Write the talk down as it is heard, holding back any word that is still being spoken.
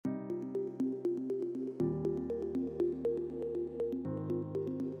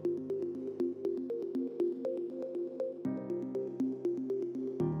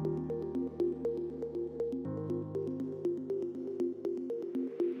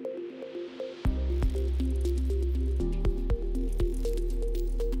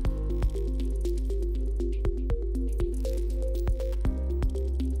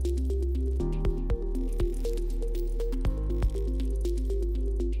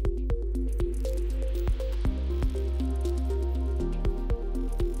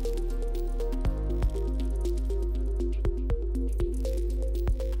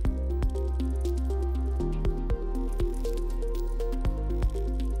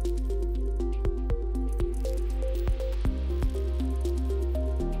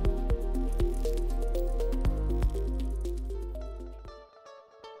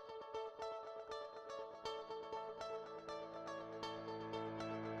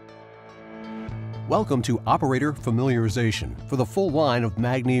Welcome to Operator Familiarization for the full line of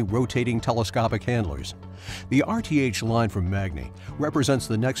Magni rotating telescopic handlers. The RTH line from Magni represents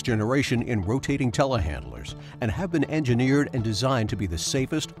the next generation in rotating telehandlers and have been engineered and designed to be the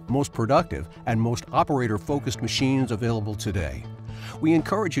safest, most productive, and most operator-focused machines available today. We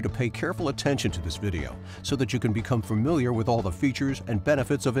encourage you to pay careful attention to this video so that you can become familiar with all the features and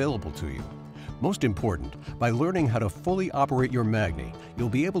benefits available to you. Most important, by learning how to fully operate your Magni, you'll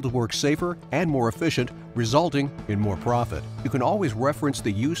be able to work safer and more efficient, resulting in more profit. You can always reference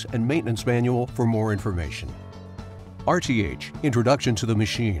the use and maintenance manual for more information. RTH – Introduction to the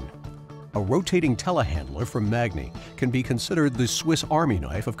Machine. A rotating telehandler from Magni can be considered the Swiss Army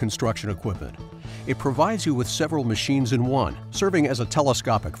knife of construction equipment. It provides you with several machines in one, serving as a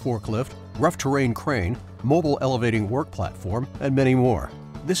telescopic forklift, rough terrain crane, mobile elevating work platform, and many more.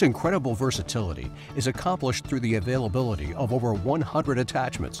 This incredible versatility is accomplished through the availability of over 100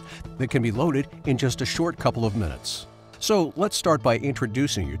 attachments that can be loaded in just a short couple of minutes. So let's start by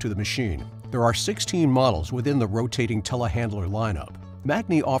introducing you to the machine. There are 16 models within the rotating telehandler lineup.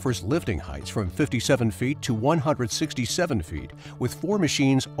 Magni offers lifting heights from 57 feet to 167 feet, with 4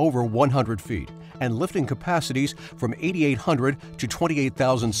 machines over 100 feet, and lifting capacities from 8,800 to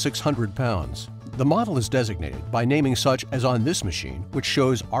 28,600 pounds. The model is designated by naming such as on this machine, which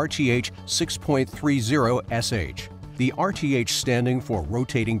shows RTH 6.30SH. The RTH standing for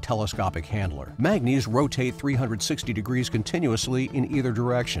Rotating Telescopic Handler. Magni's rotate 360 degrees continuously in either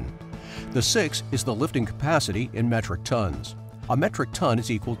direction. The 6 is the lifting capacity in metric tons. A metric ton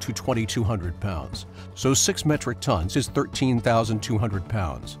is equal to 2,200 pounds, so 6 metric tons is 13,200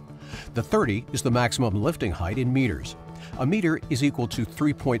 pounds. The 30 is the maximum lifting height in meters. A meter is equal to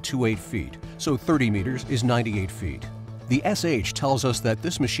 3.28 feet, so 30 meters is 98 feet. The SH tells us that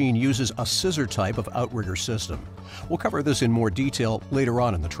this machine uses a scissor type of outrigger system. We'll cover this in more detail later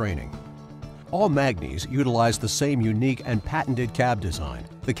on in the training. All Magnis utilize the same unique and patented cab design.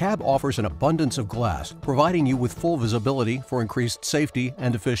 The cab offers an abundance of glass, providing you with full visibility for increased safety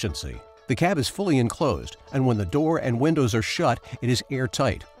and efficiency. The cab is fully enclosed, and when the door and windows are shut, it is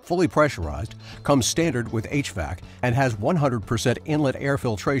airtight, fully pressurized, comes standard with HVAC, and has 100% inlet air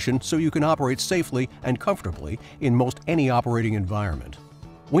filtration so you can operate safely and comfortably in most any operating environment.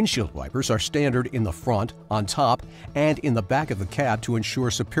 Windshield wipers are standard in the front, on top, and in the back of the cab to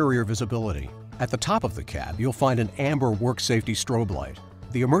ensure superior visibility. At the top of the cab, you'll find an amber work safety strobe light.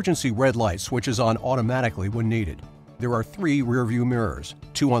 The emergency red light switches on automatically when needed. There are 3 rear-view mirrors,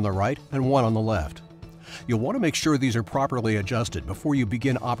 2 on the right and 1 on the left. You'll want to make sure these are properly adjusted before you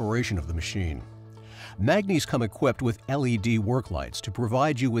begin operation of the machine. Magnis come equipped with LED work lights to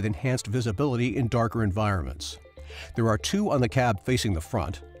provide you with enhanced visibility in darker environments. There are 2 on the cab facing the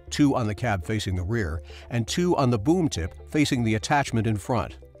front, 2 on the cab facing the rear, and 2 on the boom tip facing the attachment in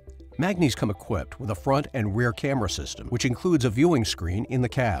front. Magnis come equipped with a front and rear camera system, which includes a viewing screen in the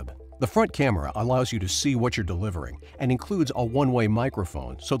cab. The front camera allows you to see what you're delivering and includes a one-way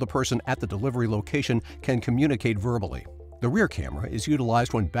microphone so the person at the delivery location can communicate verbally. The rear camera is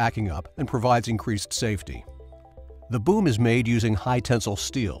utilized when backing up and provides increased safety. The boom is made using high-tensile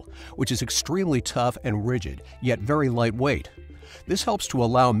steel, which is extremely tough and rigid, yet very lightweight. This helps to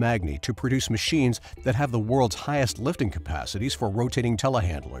allow Magni to produce machines that have the world's highest lifting capacities for rotating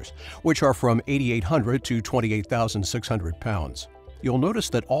telehandlers, which are from 8,800 to 28,600 pounds. You'll notice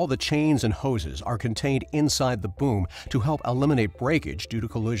that all the chains and hoses are contained inside the boom to help eliminate breakage due to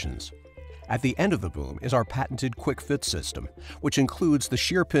collisions. At the end of the boom is our patented quick fit system, which includes the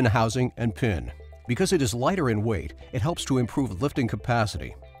shear pin housing and pin. Because it is lighter in weight, it helps to improve lifting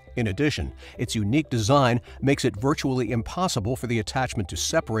capacity. In addition, its unique design makes it virtually impossible for the attachment to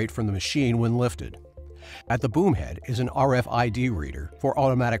separate from the machine when lifted. At the boom head is an RFID reader for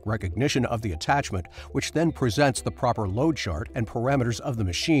automatic recognition of the attachment, which then presents the proper load chart and parameters of the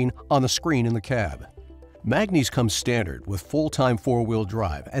machine on the screen in the cab. Magnis come standard with full-time 4-wheel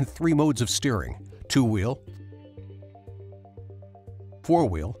drive and 3 modes of steering: 2-wheel,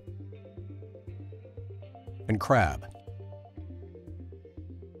 4-wheel, and crab.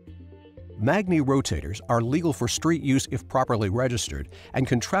 Magni rotators are legal for street use if properly registered and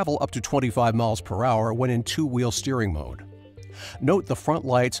can travel up to 25 miles per hour when in 2-wheel steering mode. Note the front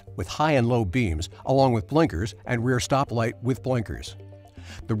lights with high and low beams along with blinkers and rear stoplight with blinkers.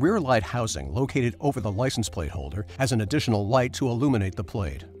 The rear light housing located over the license plate holder has an additional light to illuminate the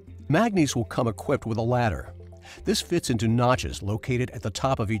plate. Magnis will come equipped with a ladder. This fits into notches located at the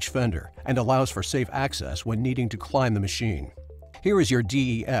top of each fender and allows for safe access when needing to climb the machine. Here is your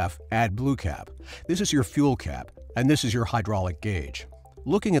DEF AdBlue cap. This is your fuel cap, and this is your hydraulic gauge.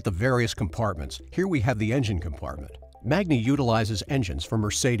 Looking at the various compartments, here we have the engine compartment. Magni utilizes engines from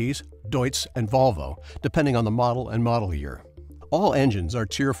Mercedes, Deutz, and Volvo, depending on the model and model year. All engines are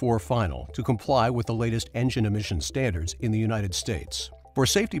Tier 4 final to comply with the latest engine emission standards in the United States. For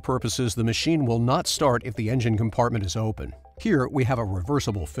safety purposes, the machine will not start if the engine compartment is open. Here we have a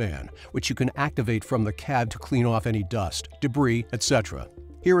reversible fan, which you can activate from the cab to clean off any dust, debris, etc.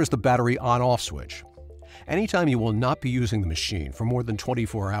 Here is the battery on-off switch. Anytime you will not be using the machine for more than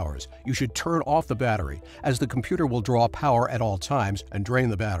 24 hours, you should turn off the battery, as the computer will draw power at all times and drain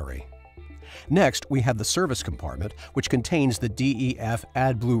the battery. Next, we have the service compartment, which contains the DEF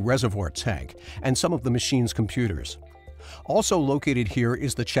AdBlue reservoir tank and some of the machine's computers. Also located here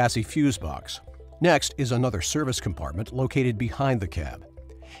is the chassis fuse box. Next is another service compartment located behind the cab.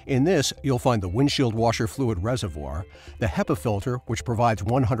 In this, you'll find the windshield washer fluid reservoir, the HEPA filter, which provides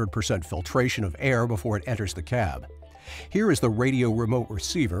 100% filtration of air before it enters the cab. Here is the radio remote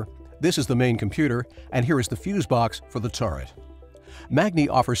receiver, this is the main computer, and here is the fuse box for the turret. Magni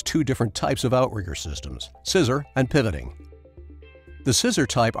offers two different types of outrigger systems, scissor and pivoting. The scissor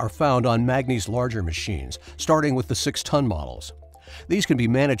type are found on Magni's larger machines, starting with the 6-ton models. These can be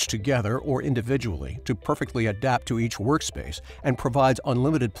managed together or individually to perfectly adapt to each workspace and provides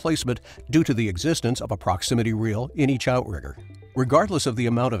unlimited placement due to the existence of a proximity reel in each outrigger. Regardless of the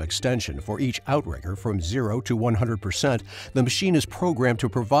amount of extension for each outrigger from 0 to 100%, the machine is programmed to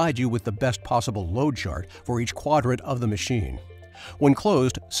provide you with the best possible load chart for each quadrant of the machine. When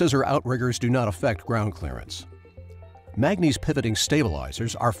closed, scissor outriggers do not affect ground clearance. Magni's pivoting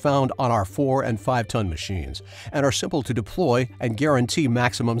stabilizers are found on our 4- and 5-ton machines and are simple to deploy and guarantee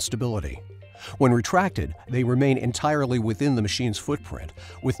maximum stability. When retracted, they remain entirely within the machine's footprint,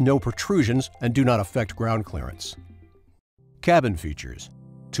 with no protrusions and do not affect ground clearance. Cabin features.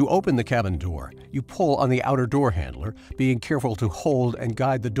 To open the cabin door, you pull on the outer door handler, being careful to hold and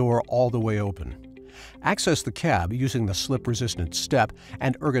guide the door all the way open. Access the cab using the slip-resistant step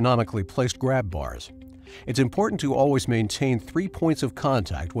and ergonomically placed grab bars. It's important to always maintain 3 points of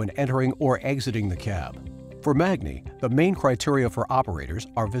contact when entering or exiting the cab. For Magni, the main criteria for operators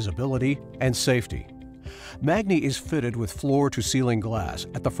are visibility and safety. Magni is fitted with floor-to-ceiling glass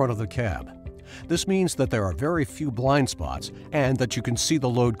at the front of the cab. This means that there are very few blind spots and that you can see the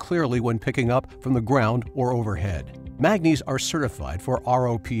load clearly when picking up from the ground or overhead. Magnis are certified for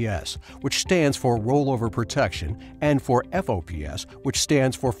ROPS, which stands for Rollover Protection, and for FOPS, which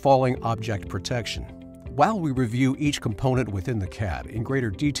stands for Falling Object Protection. While we review each component within the cab in greater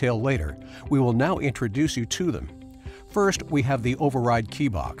detail later, we will now introduce you to them. First, we have the override key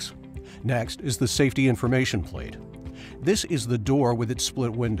box. Next is the safety information plate. This is the door with its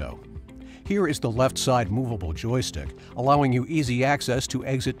split window. Here is the left side movable joystick, allowing you easy access to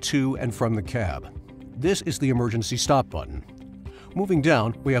exit to and from the cab. This is the emergency stop button. Moving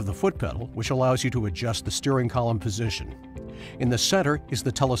down, we have the foot pedal, which allows you to adjust the steering column position. In the center is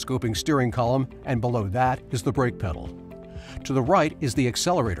the telescoping steering column, and below that is the brake pedal. To the right is the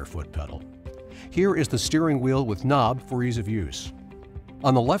accelerator foot pedal. Here is the steering wheel with knob for ease of use.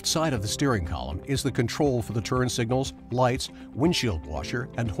 On the left side of the steering column is the control for the turn signals, lights, windshield washer,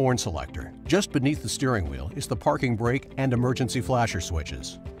 and horn selector. Just beneath the steering wheel is the parking brake and emergency flasher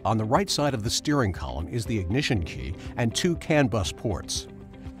switches. On the right side of the steering column is the ignition key and 2 CAN bus ports.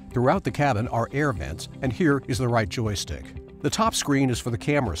 Throughout the cabin are air vents, and here is the right joystick. The top screen is for the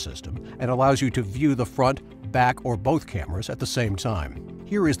camera system and allows you to view the front, back, or both cameras at the same time.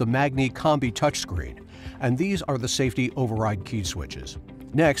 Here is the Magni Combi touchscreen, and these are the safety override key switches.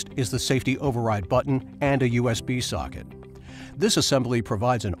 Next is the safety override button and a USB socket. This assembly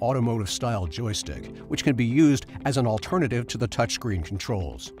provides an automotive-style joystick, which can be used as an alternative to the touchscreen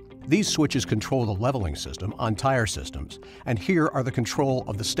controls. These switches control the leveling system on tire systems, and here are the control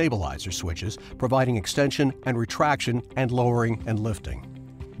of the stabilizer switches, providing extension and retraction and lowering and lifting.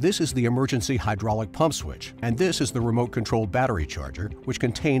 This is the emergency hydraulic pump switch, and this is the remote-controlled battery charger, which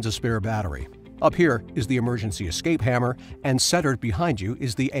contains a spare battery. Up here is the emergency escape hammer, and centered behind you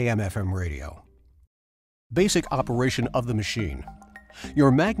is the AM/FM radio. Basic operation of the machine. Your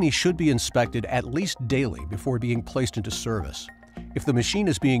Magni should be inspected at least daily before being placed into service. If the machine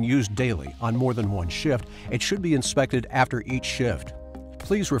is being used daily on more than one shift, it should be inspected after each shift.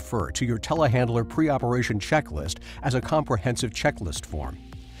 Please refer to your Telehandler pre-operation checklist as a comprehensive checklist form.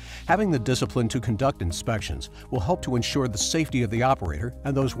 Having the discipline to conduct inspections will help to ensure the safety of the operator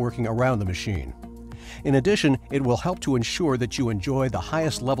and those working around the machine. In addition, it will help to ensure that you enjoy the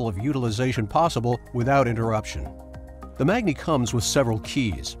highest level of utilization possible without interruption. The Magni comes with several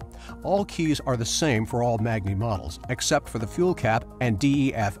keys. All keys are the same for all Magni models, except for the fuel cap and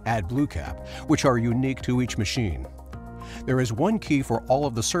DEF AdBlue cap, which are unique to each machine. There is one key for all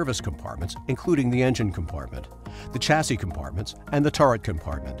of the service compartments, including the engine compartment. the chassis compartments, and the turret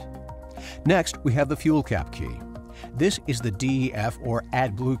compartment. Next, we have the fuel cap key. This is the DEF or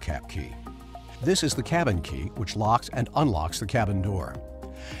AdBlue cap key. This is the cabin key, which locks and unlocks the cabin door.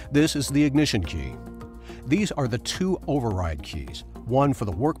 This is the ignition key. These are the two override keys, one for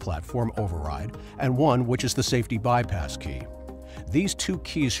the work platform override and one which is the safety bypass key. These two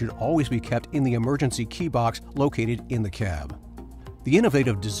keys should always be kept in the emergency key box located in the cab. The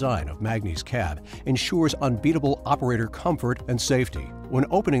innovative design of Magni's cab ensures unbeatable operator comfort and safety. When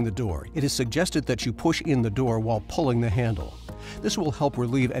opening the door, it is suggested that you push in the door while pulling the handle. This will help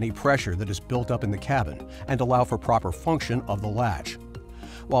relieve any pressure that is built up in the cabin and allow for proper function of the latch.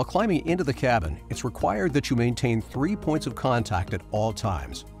 While climbing into the cabin, it's required that you maintain 3 points of contact at all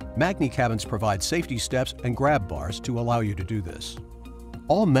times. Magni cabins provide safety steps and grab bars to allow you to do this.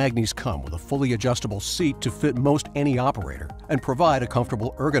 All Magnis come with a fully adjustable seat to fit most any operator and provide a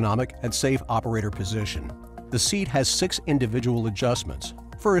comfortable ergonomic and safe operator position. The seat has 6 individual adjustments.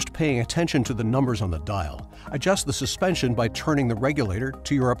 First, paying attention to the numbers on the dial, adjust the suspension by turning the regulator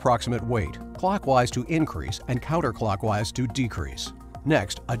to your approximate weight, clockwise to increase and counterclockwise to decrease.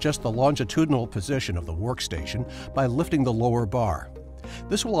 Next, adjust the longitudinal position of the workstation by lifting the lower bar.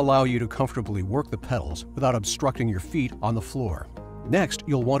 This will allow you to comfortably work the pedals without obstructing your feet on the floor. Next,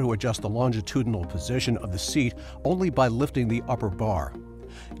 you'll want to adjust the longitudinal position of the seat only by lifting the upper bar.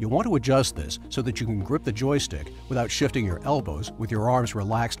 You'll want to adjust this so that you can grip the joystick without shifting your elbows with your arms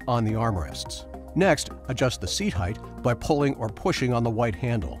relaxed on the armrests. Next, adjust the seat height by pulling or pushing on the white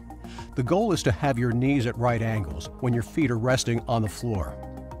handle. The goal is to have your knees at right angles when your feet are resting on the floor.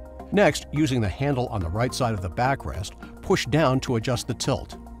 Next, using the handle on the right side of the backrest, push down to adjust the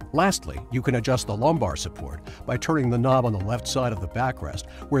tilt. Lastly, you can adjust the lumbar support by turning the knob on the left side of the backrest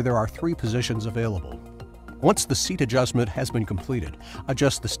where there are 3 positions available. Once the seat adjustment has been completed,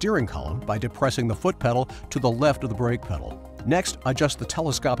 adjust the steering column by depressing the foot pedal to the left of the brake pedal. Next, adjust the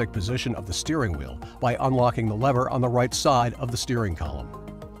telescopic position of the steering wheel by unlocking the lever on the right side of the steering column.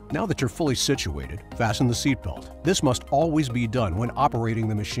 Now that you're fully situated, fasten the seatbelt. This must always be done when operating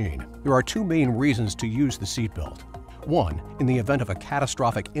the machine. There are 2 main reasons to use the seatbelt. 1. In the event of a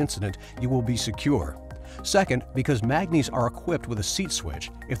catastrophic incident, you will be secure. Second, because Magnis are equipped with a seat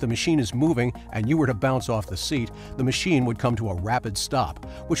switch, if the machine is moving and you were to bounce off the seat, the machine would come to a rapid stop,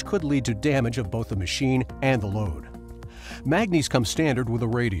 which could lead to damage of both the machine and the load. Magnis come standard with a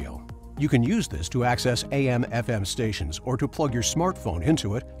radio. You can use this to access AM/FM stations or to plug your smartphone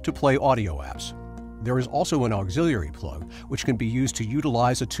into it to play audio apps. There is also an auxiliary plug, which can be used to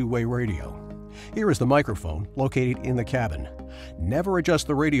utilize a 2-way radio. Here is the microphone located in the cabin. Never adjust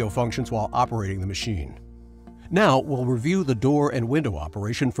the radio functions while operating the machine. Now we'll review the door and window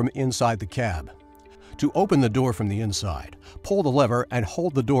operation from inside the cab. To open the door from the inside, pull the lever and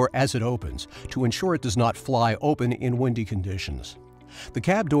hold the door as it opens to ensure it does not fly open in windy conditions. The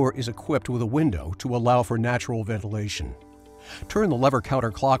cab door is equipped with a window to allow for natural ventilation. Turn the lever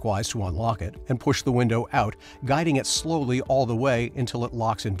counterclockwise to unlock it and push the window out, guiding it slowly all the way until it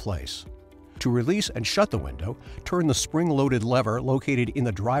locks in place. To release and shut the window, turn the spring-loaded lever located in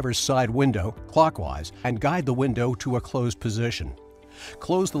the driver's side window clockwise and guide the window to a closed position.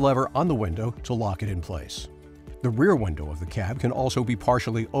 Close the lever on the window to lock it in place. The rear window of the cab can also be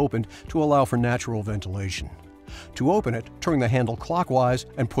partially opened to allow for natural ventilation. To open it, turn the handle clockwise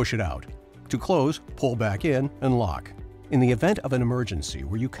and push it out. To close, pull back in and lock. In the event of an emergency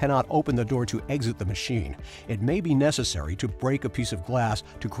where you cannot open the door to exit the machine, it may be necessary to break a piece of glass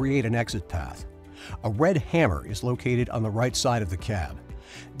to create an exit path. A red hammer is located on the right side of the cab.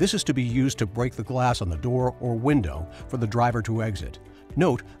 This is to be used to break the glass on the door or window for the driver to exit.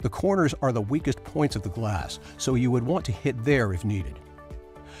 Note, the corners are the weakest points of the glass, so you would want to hit there if needed.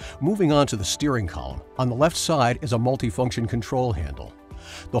 Moving on to the steering column, on the left side is a multifunction control handle.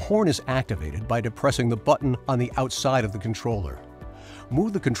 The horn is activated by depressing the button on the outside of the controller.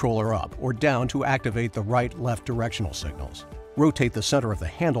 Move the controller up or down to activate the right-left directional signals. Rotate the center of the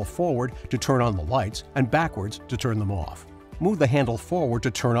handle forward to turn on the lights and backwards to turn them off. Move the handle forward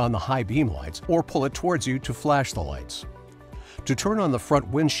to turn on the high beam lights or pull it towards you to flash the lights. To turn on the front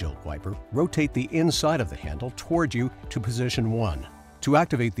windshield wiper, rotate the inside of the handle toward you to position 1. To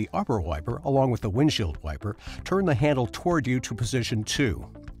activate the upper wiper along with the windshield wiper, turn the handle toward you to position 2.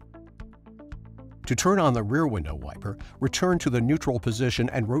 To turn on the rear window wiper, return to the neutral position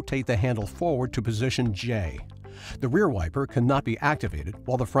and rotate the handle forward to position J. The rear wiper cannot be activated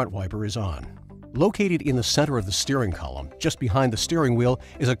while the front wiper is on. Located in the center of the steering column, just behind the steering wheel,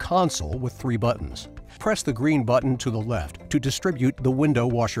 is a console with 3 buttons. Press the green button to the left to distribute the window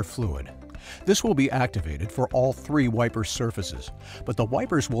washer fluid. This will be activated for all 3 wiper surfaces, but the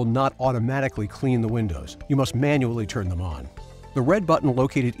wipers will not automatically clean the windows. You must manually turn them on. The red button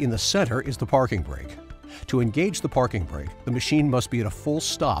located in the center is the parking brake. To engage the parking brake, the machine must be at a full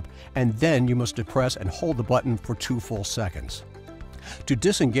stop, and then you must depress and hold the button for 2 full seconds. To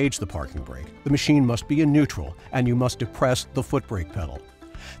disengage the parking brake, the machine must be in neutral, and you must depress the foot brake pedal.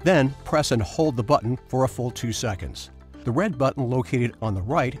 Then press and hold the button for a full 2 seconds. The red button located on the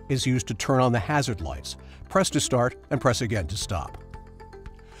right is used to turn on the hazard lights. Press to start and press again to stop.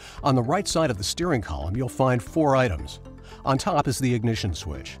 On the right side of the steering column, you'll find 4 items. On top is the ignition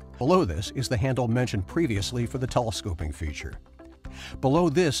switch. Below this is the handle mentioned previously for the telescoping feature. Below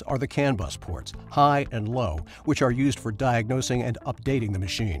this are the CAN bus ports, high and low, which are used for diagnosing and updating the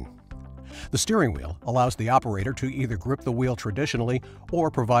machine. The steering wheel allows the operator to either grip the wheel traditionally or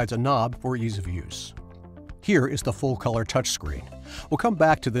provides a knob for ease of use. Here is the full-color touchscreen. We'll come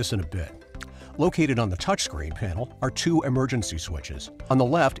back to this in a bit. Located on the touchscreen panel are 2 emergency switches. On the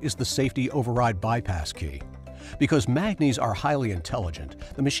left is the safety override bypass key. Because Magnis are highly intelligent,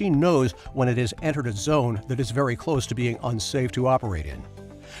 the machine knows when it has entered a zone that is very close to being unsafe to operate in.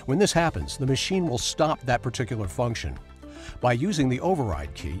 When this happens, the machine will stop that particular function. By using the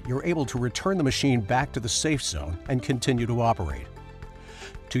override key, you're able to return the machine back to the safe zone and continue to operate.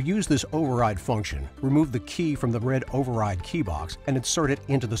 To use this override function, remove the key from the red override key box and insert it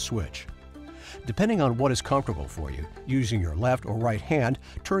into the switch. Depending on what is comfortable for you, using your left or right hand,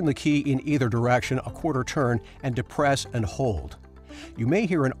 turn the key in either direction a quarter turn and depress and hold. You may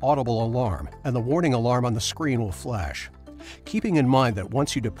hear an audible alarm, and the warning alarm on the screen will flash. Keeping in mind that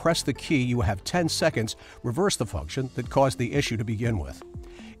once you depress the key, you have 10 seconds, reverse the function that caused the issue to begin with.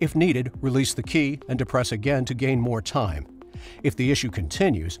 If needed, release the key and depress again to gain more time. If the issue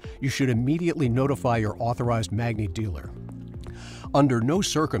continues, you should immediately notify your authorized Magni dealer. Under no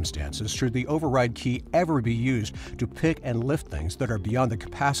circumstances should the override key ever be used to pick and lift things that are beyond the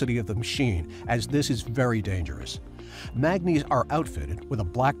capacity of the machine, as this is very dangerous. Magnis are outfitted with a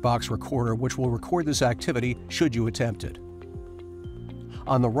black box recorder which will record this activity should you attempt it.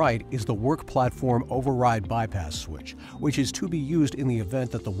 On the right is the work platform override bypass switch, which is to be used in the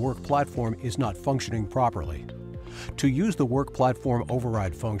event that the work platform is not functioning properly. To use the work platform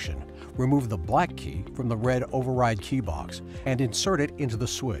override function, remove the black key from the red override key box and insert it into the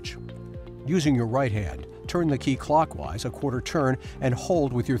switch. Using your right hand, turn the key clockwise a quarter turn and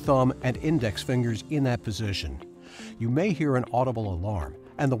hold with your thumb and index fingers in that position. You may hear an audible alarm,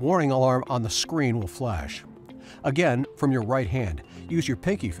 and the warning alarm on the screen will flash. Again, from your right hand, use your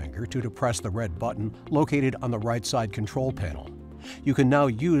pinky finger to depress the red button located on the right side control panel. You can now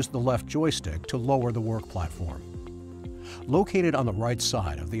use the left joystick to lower the work platform. Located on the right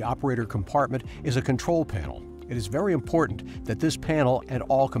side of the operator compartment is a control panel. It is very important that this panel and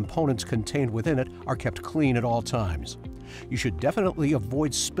all components contained within it are kept clean at all times. You should definitely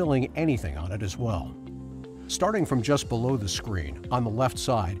avoid spilling anything on it as well. Starting from just below the screen, on the left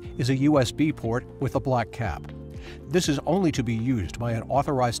side, is a USB port with a black cap. This is only to be used by an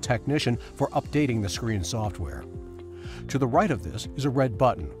authorized technician for updating the screen software. To the right of this is a red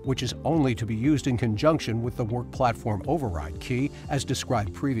button, which is only to be used in conjunction with the work platform override key as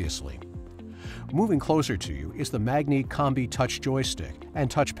described previously. Moving closer to you is the Magni Combi Touch joystick and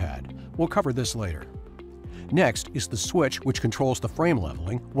touchpad. We'll cover this later. Next is the switch which controls the frame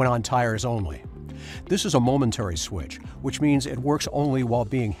leveling when on tires only. This is a momentary switch, which means it works only while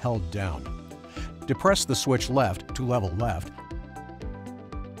being held down. Depress the switch left to level left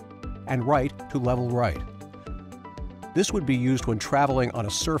and right to level right. This would be used when traveling on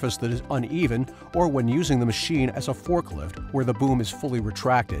a surface that is uneven or when using the machine as a forklift where the boom is fully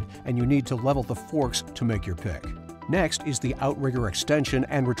retracted and you need to level the forks to make your pick. Next is the outrigger extension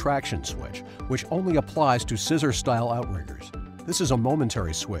and retraction switch, which only applies to scissor-style outriggers. This is a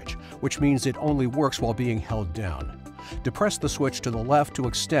momentary switch, which means it only works while being held down. Depress the switch to the left to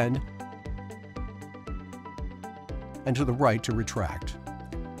extend and to the right to retract.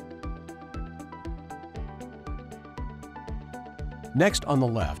 Next on the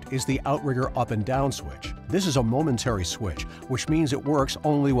left is the outrigger up and down switch. This is a momentary switch, which means it works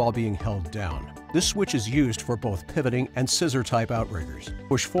only while being held down. This switch is used for both pivoting and scissor-type outriggers.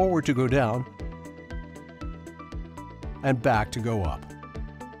 Push forward to go down and back to go up.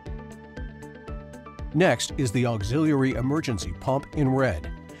 Next is the auxiliary emergency pump in red.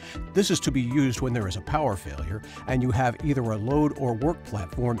 This is to be used when there is a power failure and you have either a load or work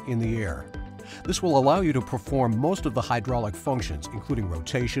platform in the air. This will allow you to perform most of the hydraulic functions, including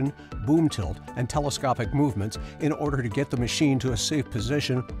rotation, boom tilt, and telescopic movements in order to get the machine to a safe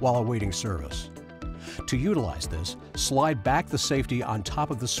position while awaiting service. To utilize this, slide back the safety on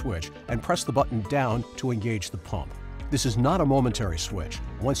top of the switch and press the button down to engage the pump. This is not a momentary switch.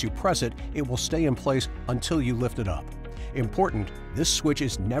 Once you press it, it will stay in place until you lift it up. Important, this switch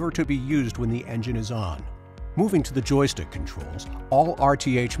is never to be used when the engine is on. Moving to the joystick controls, all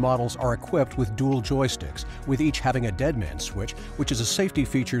RTH models are equipped with dual joysticks, with each having a deadman switch, which is a safety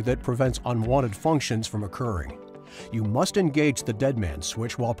feature that prevents unwanted functions from occurring. You must engage the deadman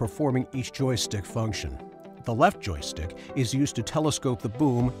switch while performing each joystick function. The left joystick is used to telescope the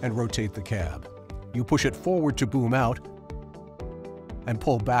boom and rotate the cab. You push it forward to boom out and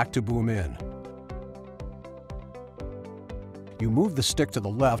pull back to boom in. You move the stick to the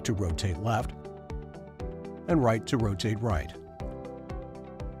left to rotate left and right to rotate right.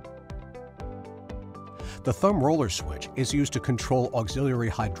 The thumb roller switch is used to control auxiliary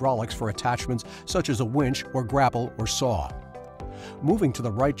hydraulics for attachments such as a winch or grapple or saw. Moving to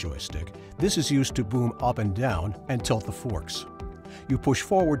the right joystick, this is used to boom up and down and tilt the forks. You push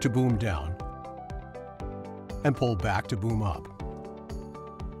forward to boom down and pull back to boom up.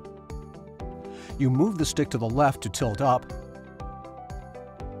 You move the stick to the left to tilt up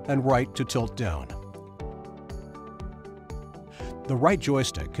and right to tilt down. The right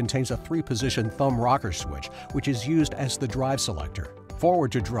joystick contains a 3-position thumb rocker switch, which is used as the drive selector: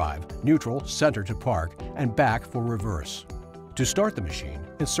 forward to drive, neutral, center to park, and back for reverse. To start the machine,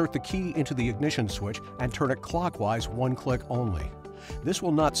 insert the key into the ignition switch and turn it clockwise 1 click only. This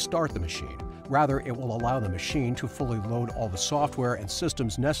will not start the machine. Rather, it will allow the machine to fully load all the software and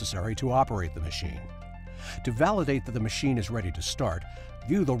systems necessary to operate the machine. To validate that the machine is ready to start,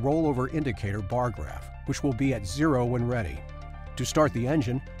 view the rollover indicator bar graph, which will be at 0 when ready. To start the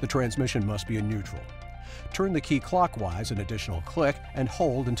engine, the transmission must be in neutral. Turn the key clockwise an additional click and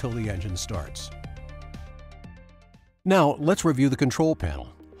hold until the engine starts. Now, let's review the control panel.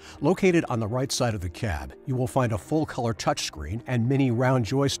 Located on the right side of the cab, you will find a full-color touchscreen and mini round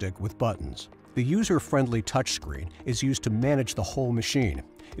joystick with buttons. The user-friendly touchscreen is used to manage the whole machine.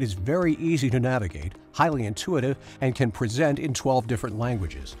 It is very easy to navigate, highly intuitive, and can present in 12 different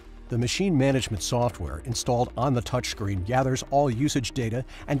languages. The machine management software installed on the touchscreen gathers all usage data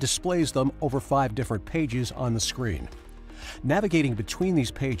and displays them over 5 different pages on the screen. Navigating between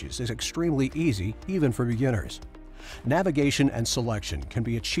these pages is extremely easy, even for beginners. Navigation and selection can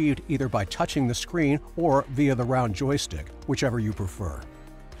be achieved either by touching the screen or via the round joystick, whichever you prefer.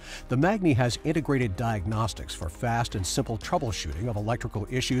 The Magni has integrated diagnostics for fast and simple troubleshooting of electrical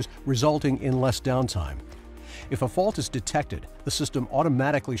issues, resulting in less downtime. If a fault is detected, the system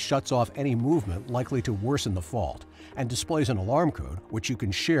automatically shuts off any movement likely to worsen the fault and displays an alarm code which you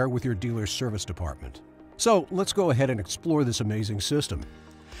can share with your dealer's service department. So let's go ahead and explore this amazing system.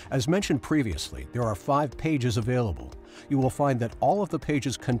 As mentioned previously, there are 5 pages available. You will find that all of the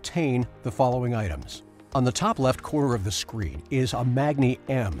pages contain the following items. On the top left corner of the screen is a Magni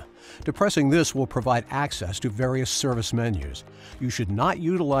M. Depressing this will provide access to various service menus. You should not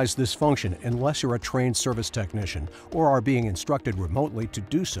utilize this function unless you're a trained service technician or are being instructed remotely to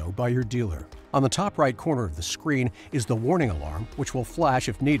do so by your dealer. On the top right corner of the screen is the warning alarm, which will flash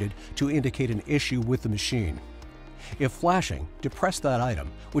if needed to indicate an issue with the machine. If flashing, depress that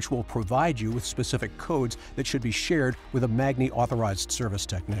item, which will provide you with specific codes that should be shared with a Magni authorized service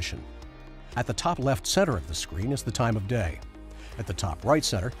technician. At the top left center of the screen is the time of day. At the top right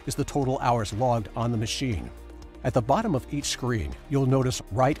center is the total hours logged on the machine. At the bottom of each screen, you'll notice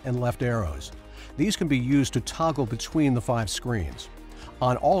right and left arrows. These can be used to toggle between the 5 screens.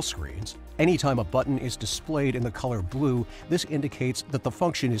 On all screens, anytime a button is displayed in the color blue, this indicates that the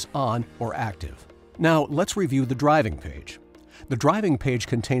function is on or active. Now, let's review the driving page. The driving page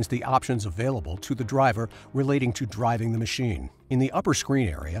contains the options available to the driver relating to driving the machine. In the upper screen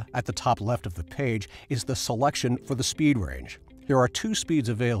area, at the top left of the page, is the selection for the speed range. There are 2 speeds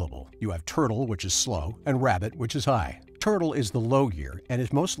available. You have Turtle, which is slow, and Rabbit, which is high. Turtle is the low gear and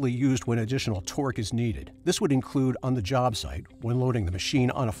is mostly used when additional torque is needed. This would include on the job site, when loading the machine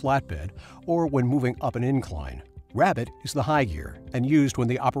on a flatbed, or when moving up an incline. Rabbit is the high gear and used when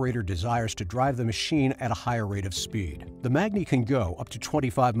the operator desires to drive the machine at a higher rate of speed. The Magni can go up to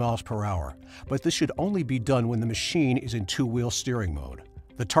 25 miles per hour, but this should only be done when the machine is in 2-wheel steering mode.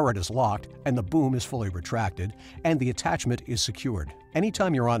 The turret is locked and the boom is fully retracted and the attachment is secured.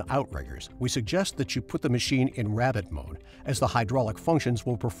 Anytime you're on outriggers, we suggest that you put the machine in Rabbit mode, as the hydraulic functions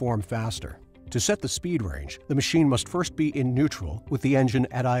will perform faster. To set the speed range, the machine must first be in neutral with the engine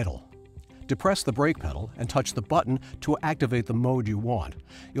at idle. Depress the brake pedal and touch the button to activate the mode you want.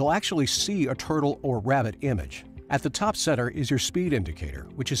 You'll actually see a turtle or rabbit image. At the top center is your speed indicator,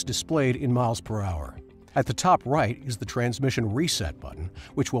 which is displayed in miles per hour. At the top right is the transmission reset button,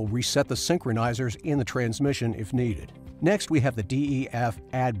 which will reset the synchronizers in the transmission if needed. Next, we have the DEF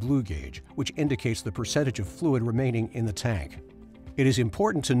Add Blue gauge, which indicates the percentage of fluid remaining in the tank. It is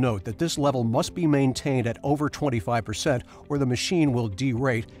important to note that this level must be maintained at over 25% or the machine will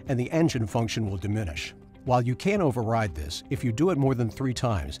derate and the engine function will diminish. While you can override this, if you do it more than 3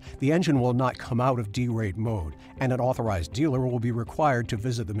 times, the engine will not come out of derate mode and an authorized dealer will be required to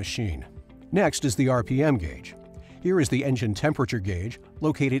visit the machine. Next is the RPM gauge. Here is the engine temperature gauge.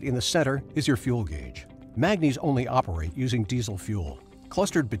 Located in the center is your fuel gauge. Magnis only operate using diesel fuel.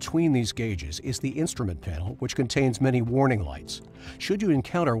 Clustered between these gauges is the instrument panel, which contains many warning lights. Should you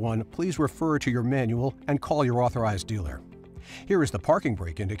encounter one, please refer to your manual and call your authorized dealer. Here is the parking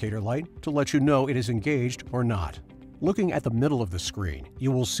brake indicator light to let you know it is engaged or not. Looking at the middle of the screen,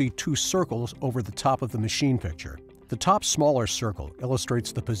 you will see 2 circles over the top of the machine picture. The top smaller circle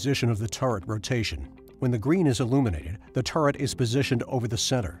illustrates the position of the turret rotation. When the green is illuminated, the turret is positioned over the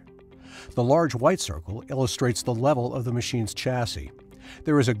center. The large white circle illustrates the level of the machine's chassis.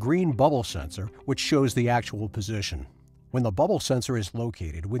 There is a green bubble sensor which shows the actual position. When the bubble sensor is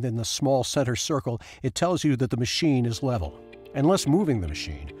located within the small center circle, it tells you that the machine is level. Unless moving the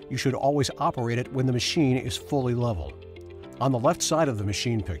machine, you should always operate it when the machine is fully level. On the left side of the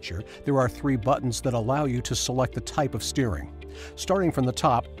machine picture, there are 3 buttons that allow you to select the type of steering. Starting from the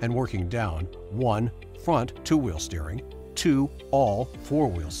top and working down: 1. Front 2-wheel steering, 2. All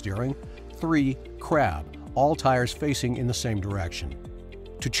 4-wheel steering, 3. Crab, all tires facing in the same direction.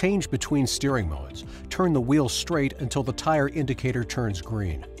 To change between steering modes, turn the wheel straight until the tire indicator turns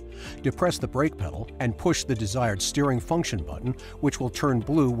green. Depress the brake pedal and push the desired steering function button, which will turn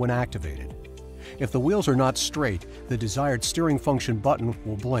blue when activated. If the wheels are not straight, the desired steering function button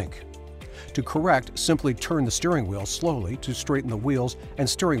will blink. To correct, simply turn the steering wheel slowly to straighten the wheels and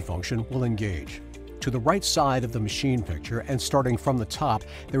steering function will engage. To the right side of the machine picture and starting from the top,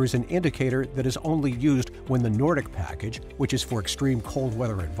 there is an indicator that is only used when the Nordic package, which is for extreme cold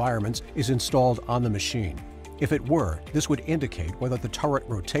weather environments, is installed on the machine. If it were, this would indicate whether the turret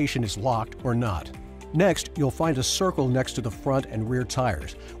rotation is locked or not. Next, you'll find a circle next to the front and rear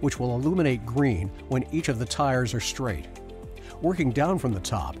tires, which will illuminate green when each of the tires are straight. Working down from the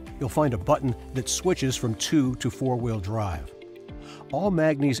top, you'll find a button that switches from 2 to 4-wheel drive. All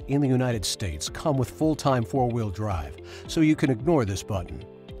Magnis in the United States come with full-time 4-wheel drive, so you can ignore this button.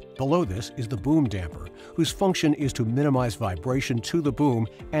 Below this is the boom damper, whose function is to minimize vibration to the boom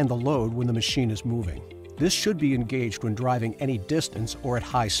and the load when the machine is moving. This should be engaged when driving any distance or at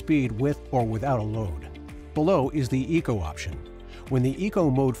high speed with or without a load. Below is the Eco option. When the Eco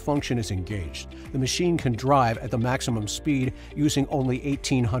mode function is engaged, the machine can drive at the maximum speed using only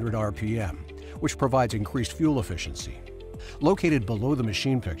 1800 RPM, which provides increased fuel efficiency. Located below the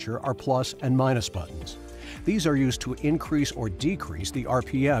machine picture are plus and minus buttons. These are used to increase or decrease the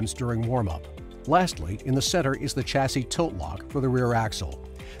RPMs during warm-up. Lastly, in the center is the chassis tilt lock for the rear axle.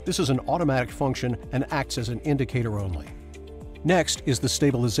 This is an automatic function and acts as an indicator only. Next is the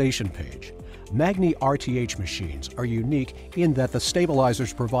stabilization page. Magni RTH machines are unique in that the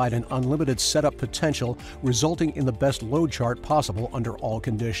stabilizers provide an unlimited setup potential, resulting in the best load chart possible under all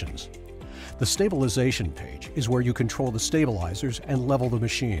conditions. The stabilization page is where you control the stabilizers and level the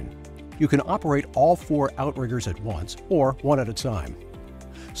machine. You can operate all 4 outriggers at once or one at a time.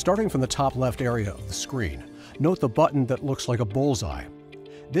 Starting from the top left area of the screen, note the button that looks like a bullseye.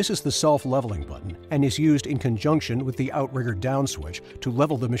 This is the self-leveling button and is used in conjunction with the outrigger down switch to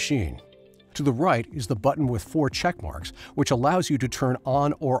level the machine. To the right is the button with 4 check marks, which allows you to turn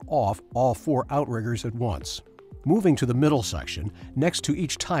on or off all 4 outriggers at once. Moving to the middle section, next to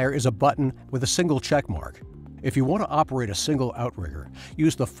each tire is a button with a single check mark. If you want to operate a single outrigger,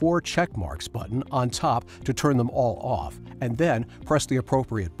 use the 4 check marks button on top to turn them all off, and then press the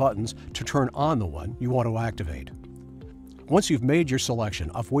appropriate buttons to turn on the one you want to activate. Once you've made your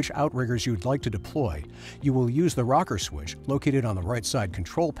selection of which outriggers you'd like to deploy, you will use the rocker switch located on the right side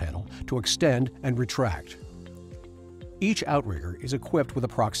control panel to extend and retract. Each outrigger is equipped with a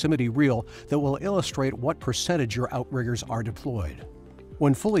proximity reel that will illustrate what percentage your outriggers are deployed.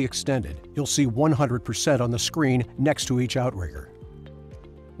 When fully extended, you'll see 100% on the screen next to each outrigger.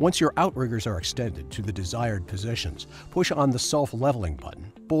 Once your outriggers are extended to the desired positions, push on the self-leveling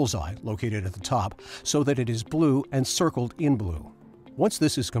button, bullseye, located at the top, so that it is blue and circled in blue. Once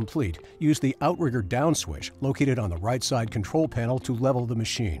this is complete, use the outrigger down switch located on the right side control panel to level the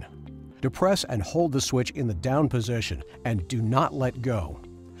machine. Depress and hold the switch in the down position and do not let go.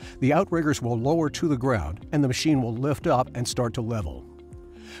 The outriggers will lower to the ground and the machine will lift up and start to level.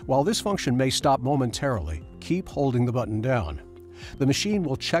 While this function may stop momentarily, keep holding the button down. The machine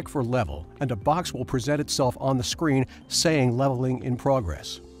will check for level, and a box will present itself on the screen saying leveling in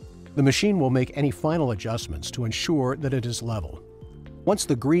progress. The machine will make any final adjustments to ensure that it is level. Once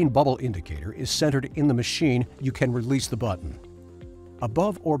the green bubble indicator is centered in the machine, you can release the button.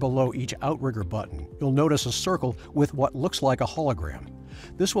 Above or below each outrigger button, you'll notice a circle with what looks like a hologram.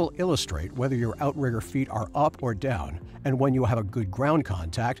 This will illustrate whether your outrigger feet are up or down, and when you have a good ground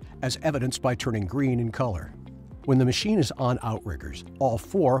contact, as evidenced by turning green in color. When the machine is on outriggers, all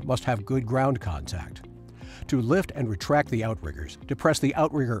 4 must have good ground contact. To lift and retract the outriggers, depress the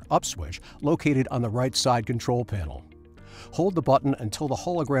outrigger up switch located on the right side control panel. Hold the button until the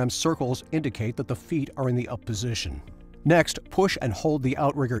hologram circles indicate that the feet are in the up position. Next, push and hold the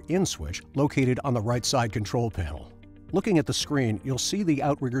outrigger in switch located on the right side control panel. Looking at the screen, you'll see the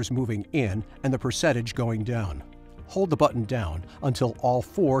outriggers moving in and the percentage going down. Hold the button down until all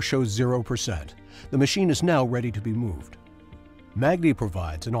 4 show 0%. The machine is now ready to be moved. Magni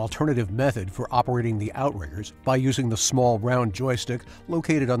provides an alternative method for operating the outriggers by using the small round joystick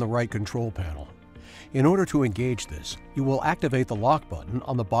located on the right control panel. In order to engage this, you will activate the lock button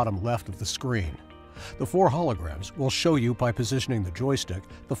on the bottom left of the screen. The 4 holograms will show you by positioning the joystick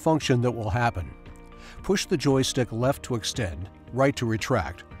the function that will happen. Push the joystick left to extend, right to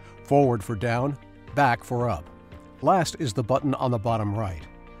retract, forward for down, back for up. Last is the button on the bottom right.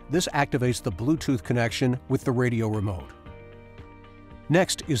 This activates the Bluetooth connection with the radio remote.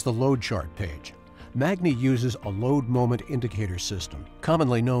 Next is the load chart page. Magni uses a load moment indicator system,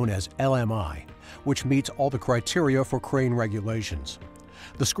 commonly known as LMI, which meets all the criteria for crane regulations.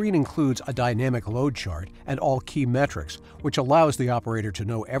 The screen includes a dynamic load chart and all key metrics, which allows the operator to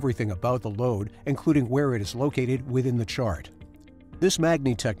know everything about the load, including where it is located within the chart. This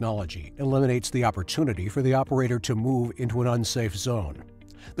Magni technology eliminates the opportunity for the operator to move into an unsafe zone.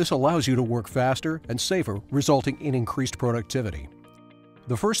 This allows you to work faster and safer, resulting in increased productivity.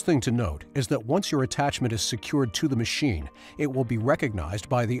 The first thing to note is that once your attachment is secured to the machine, it will be recognized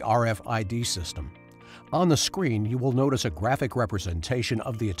by the RFID system. On the screen, you will notice a graphic representation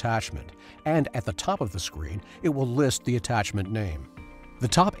of the attachment, and at the top of the screen, it will list the attachment name. The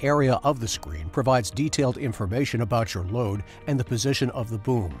top area of the screen provides detailed information about your load and the position of the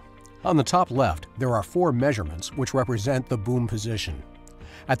boom. On the top left, there are 4 measurements which represent the boom position.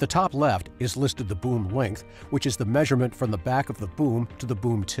 At the top left is listed the boom length, which is the measurement from the back of the boom to the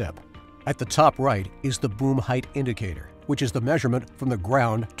boom tip. At the top right is the boom height indicator, which is the measurement from the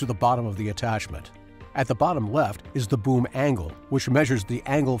ground to the bottom of the attachment. At the bottom left is the boom angle, which measures the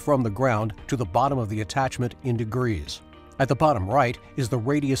angle from the ground to the bottom of the attachment in degrees. At the bottom right is the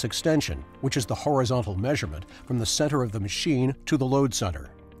radius extension, which is the horizontal measurement from the center of the machine to the load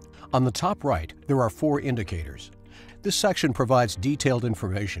center. On the top right, there are 4 indicators. This section provides detailed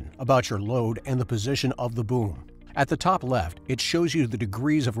information about your load and the position of the boom. At the top left, it shows you the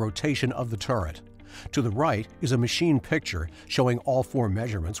degrees of rotation of the turret. To the right is a machine picture showing all 4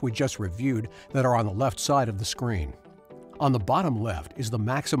 measurements we just reviewed that are on the left side of the screen. On the bottom left is the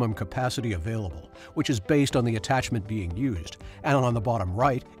maximum capacity available, which is based on the attachment being used, and on the bottom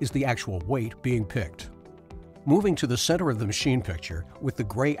right is the actual weight being picked. Moving to the center of the machine picture with the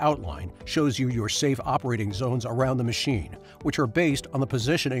gray outline shows you your safe operating zones around the machine, which are based on the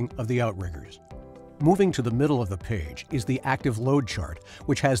positioning of the outriggers. Moving to the middle of the page is the active load chart,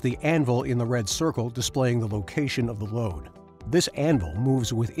 which has the anvil in the red circle displaying the location of the load. This anvil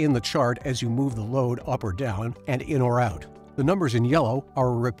moves within the chart as you move the load up or down and in or out. The numbers in yellow are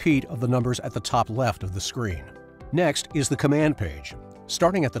a repeat of the numbers at the top left of the screen. Next is the command page.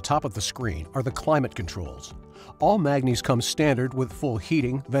 Starting at the top of the screen are the climate controls. All Magnis come standard with full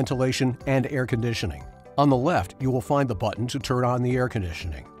heating, ventilation, and air conditioning. On the left, you will find the button to turn on the air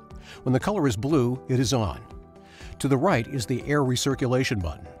conditioning. When the color is blue, it is on. To the right is the air recirculation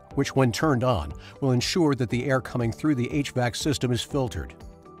button, which when turned on, will ensure that the air coming through the HVAC system is filtered.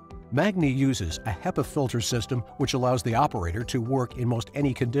 Magni uses a HEPA filter system which allows the operator to work in most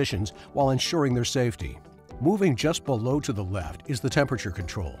any conditions while ensuring their safety. Moving just below to the left is the temperature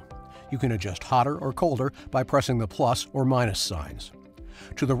control. You can adjust hotter or colder by pressing the plus or minus signs.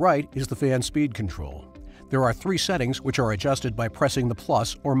 To the right is the fan speed control. There are 3 settings which are adjusted by pressing the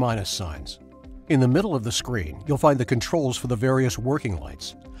plus or minus signs. In the middle of the screen, you'll find the controls for the various working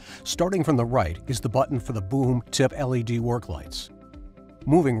lights. Starting from the right is the button for the boom tip LED work lights.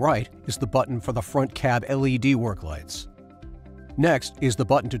 Moving right is the button for the front cab LED work lights. Next is the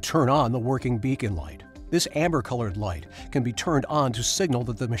button to turn on the working beacon light. This amber-colored light can be turned on to signal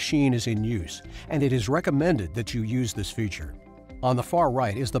that the machine is in use, and it is recommended that you use this feature. On the far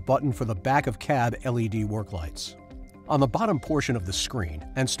right is the button for the back of cab LED work lights. On the bottom portion of the screen,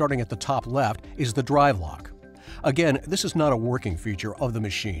 and starting at the top left, is the drive lock. Again, this is not a working feature of the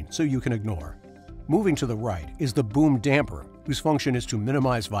machine, so you can ignore. Moving to the right is the boom damper, whose function is to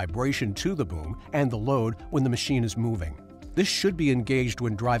minimize vibration to the boom and the load when the machine is moving. This should be engaged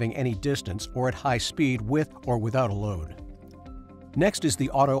when driving any distance or at high speed with or without a load. Next is the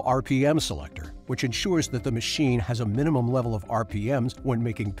Auto RPM selector, which ensures that the machine has a minimum level of RPMs when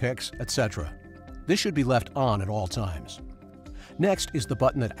making picks, etc. This should be left on at all times. Next is the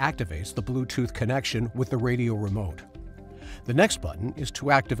button that activates the Bluetooth connection with the radio remote. The next button is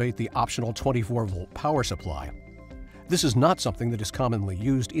to activate the optional 24-volt power supply. This is not something that is commonly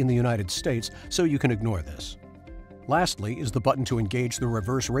used in the United States, so you can ignore this. Lastly is the button to engage the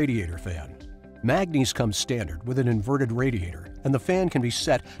reverse radiator fan. Magni's come standard with an inverted radiator, and the fan can be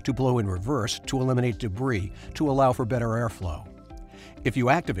set to blow in reverse to eliminate debris to allow for better airflow. If you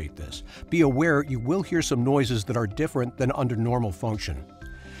activate this, be aware you will hear some noises that are different than under normal function.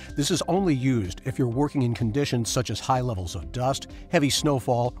 This is only used if you're working in conditions such as high levels of dust, heavy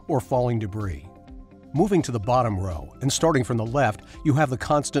snowfall, or falling debris. Moving to the bottom row, and starting from the left, you have the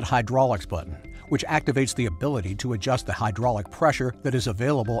constant hydraulics button, which activates the ability to adjust the hydraulic pressure that is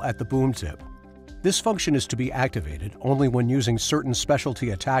available at the boom tip. This function is to be activated only when using certain specialty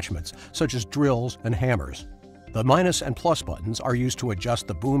attachments, such as drills and hammers. The minus and plus buttons are used to adjust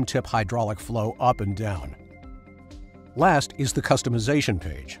the boom tip hydraulic flow up and down. Last is the customization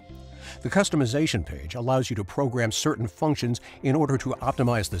page. The customization page allows you to program certain functions in order to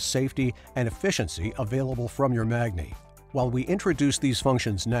optimize the safety and efficiency available from your Magni. While we introduce these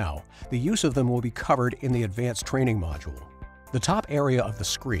functions now, the use of them will be covered in the advanced training module. The top area of the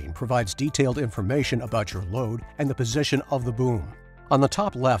screen provides detailed information about your load and the position of the boom. On the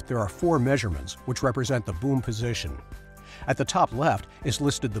top left, there are 4 measurements which represent the boom position. At the top left is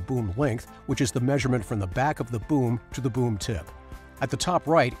listed the boom length, which is the measurement from the back of the boom to the boom tip. At the top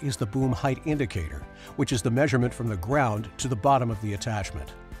right is the boom height indicator, which is the measurement from the ground to the bottom of the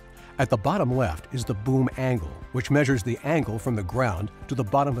attachment. At the bottom left is the boom angle, which measures the angle from the ground to the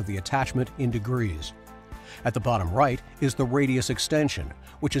bottom of the attachment in degrees. At the bottom right is the radius extension,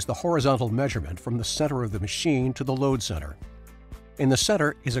 which is the horizontal measurement from the center of the machine to the load center. In the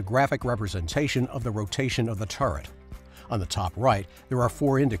center is a graphic representation of the rotation of the turret. On the top right, there are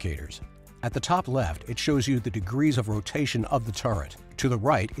 4 indicators. At the top left, it shows you the degrees of rotation of the turret. To the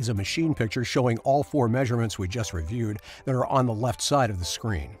right is a machine picture showing all 4 measurements we just reviewed that are on the left side of the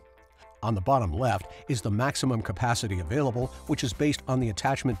screen. On the bottom left is the maximum capacity available, which is based on the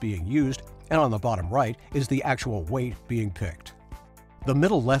attachment being used, and on the bottom right is the actual weight being picked. The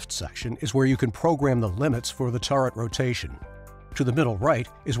middle left section is where you can program the limits for the turret rotation. To the middle right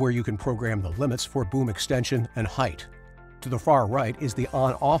is where you can program the limits for boom extension and height. To the far right is the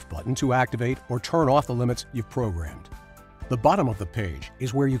on-off button to activate or turn off the limits you've programmed. The bottom of the page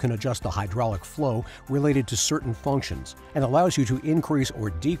is where you can adjust the hydraulic flow related to certain functions and allows you to increase or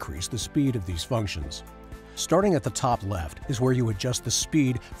decrease the speed of these functions. Starting at the top left is where you adjust the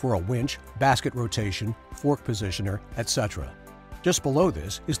speed for a winch, basket rotation, fork positioner, etc. Just below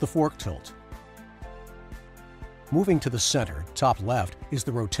this is the fork tilt. Moving to the center, top left, is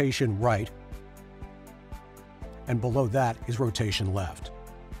the rotation right, and below that is rotation left.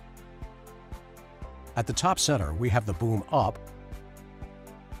 At the top center, we have the boom up,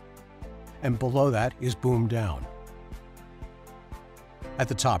 and below that is boom down. At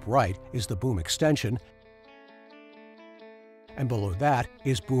the top right is the boom extension, and below that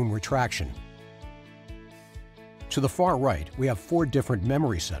is boom retraction. To the far right, we have 4 different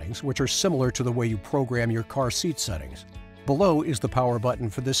memory settings, which are similar to the way you program your car seat settings. Below is the power button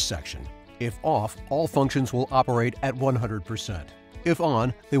for this section. If off, all functions will operate at 100%. If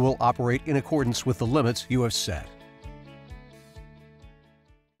on, they will operate in accordance with the limits you have set.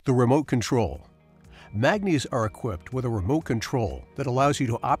 The remote control. Magnis are equipped with a remote control that allows you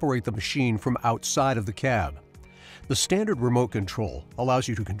to operate the machine from outside of the cab. The standard remote control allows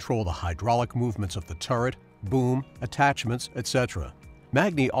you to control the hydraulic movements of the turret, boom, attachments, etc.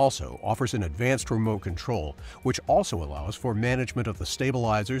 Magni also offers an advanced remote control, which also allows for management of the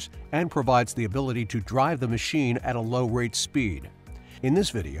stabilizers and provides the ability to drive the machine at a low rate speed. In this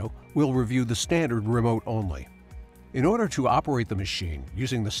video, we'll review the standard remote only. In order to operate the machine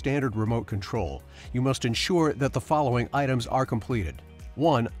using the standard remote control, you must ensure that the following items are completed.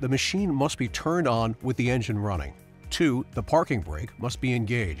 1. The machine must be turned on with the engine running. 2. The parking brake must be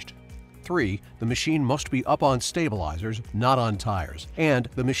engaged. 3. The machine must be up on stabilizers, not on tires, and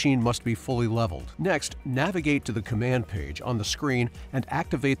the machine must be fully leveled. Next, navigate to the command page on the screen and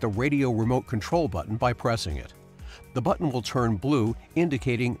activate the radio remote control button by pressing it. The button will turn blue,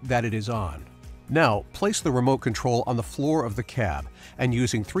 indicating that it is on. Now, place the remote control on the floor of the cab and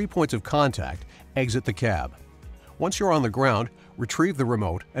using 3 points of contact, exit the cab. Once you're on the ground, retrieve the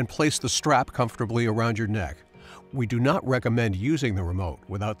remote and place the strap comfortably around your neck. We do not recommend using the remote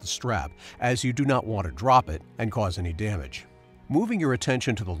without the strap, as you do not want to drop it and cause any damage. Moving your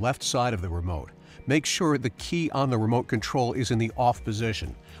attention to the left side of the remote, make sure the key on the remote control is in the off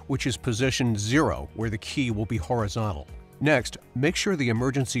position, which is position 0, where the key will be horizontal. Next, make sure the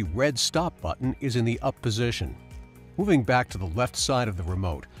emergency red stop button is in the up position. Moving back to the left side of the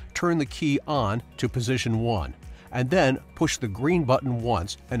remote, turn the key on to position 1, and then push the green button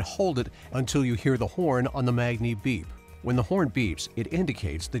once and hold it until you hear the horn on the Magni beep. When the horn beeps, it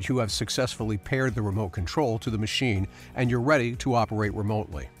indicates that you have successfully paired the remote control to the machine and you're ready to operate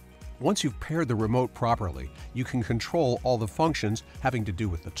remotely. Once you've paired the remote properly, you can control all the functions having to do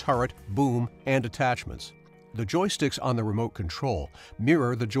with the turret, boom, and attachments. The joysticks on the remote control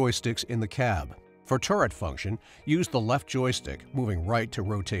mirror the joysticks in the cab. For turret function, use the left joystick, moving right to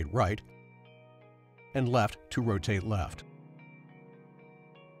rotate right, and left to rotate left.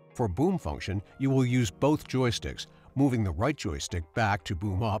 For boom function, you will use both joysticks, moving the right joystick back to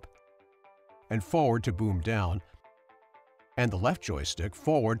boom up and forward to boom down, and the left joystick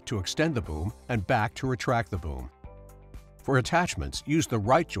forward to extend the boom and back to retract the boom. For attachments, use the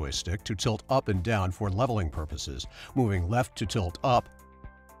right joystick to tilt up and down for leveling purposes, moving left to tilt up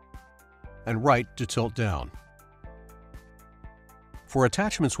and right to tilt down. For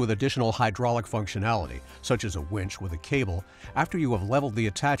attachments with additional hydraulic functionality, such as a winch with a cable, after you have leveled the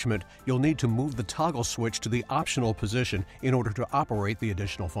attachment, you'll need to move the toggle switch to the optional position in order to operate the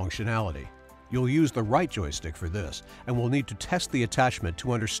additional functionality. You'll use the right joystick for this, and will need to test the attachment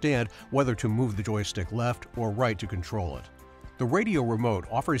to understand whether to move the joystick left or right to control it. The radio remote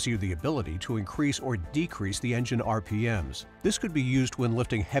offers you the ability to increase or decrease the engine RPMs. This could be used when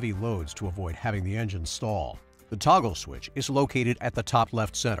lifting heavy loads to avoid having the engine stall. The toggle switch is located at the top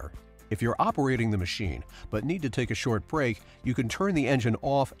left center. If you're operating the machine but need to take a short break, you can turn the engine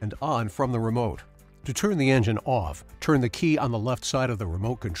off and on from the remote. To turn the engine off, turn the key on the left side of the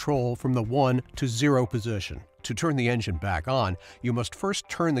remote control from the 1 to 0 position. To turn the engine back on, you must first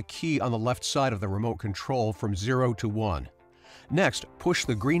turn the key on the left side of the remote control from 0 to 1. Next, push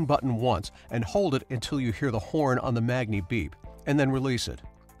the green button once and hold it until you hear the horn on the Magni beep, and then release it.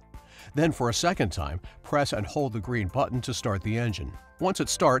 Then for a second time, press and hold the green button to start the engine. Once it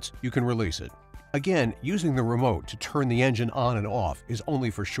starts, you can release it. Again, using the remote to turn the engine on and off is only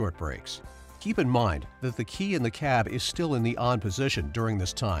for short breaks. Keep in mind that the key in the cab is still in the on position during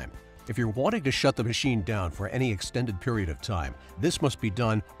this time. If you're wanting to shut the machine down for any extended period of time, this must be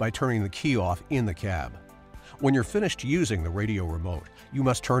done by turning the key off in the cab. When you're finished using the radio remote, you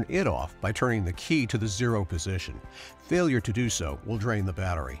must turn it off by turning the key to the 0 position. Failure to do so will drain the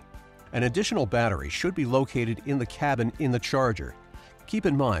battery. An additional battery should be located in the cabin in the charger. Keep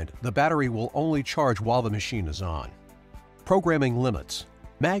in mind, the battery will only charge while the machine is on. Programming limits.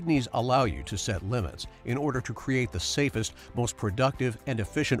 Magnis allow you to set limits in order to create the safest, most productive, and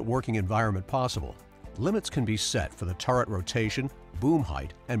efficient working environment possible. Limits can be set for the turret rotation, boom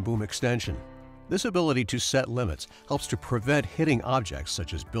height, and boom extension. This ability to set limits helps to prevent hitting objects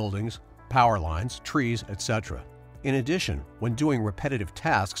such as buildings, power lines, trees, etc. In addition, when doing repetitive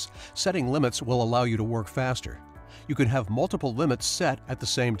tasks, setting limits will allow you to work faster. You can have multiple limits set at the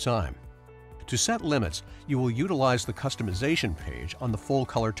same time. To set limits, you will utilize the customization page on the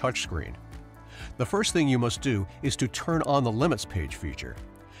full-color touchscreen. The first thing you must do is to turn on the limits page feature.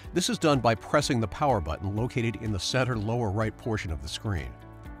 This is done by pressing the power button located in the center lower right portion of the screen.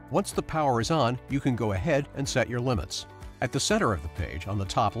 Once the power is on, you can go ahead and set your limits. At the center of the page, on the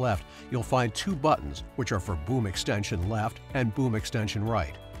top left, you'll find two buttons, which are for boom extension left and boom extension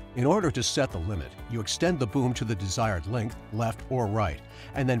right. In order to set the limit, you extend the boom to the desired length, left or right,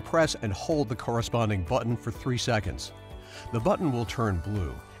 and then press and hold the corresponding button for 3 seconds. The button will turn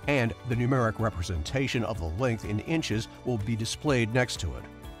blue, and the numeric representation of the length in inches will be displayed next to it.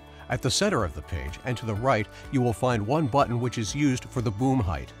 At the center of the page and to the right, you will find one button which is used for the boom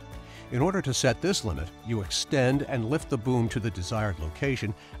height. In order to set this limit, you extend and lift the boom to the desired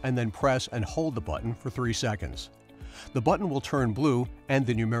location and then press and hold the button for 3 seconds. The button will turn blue and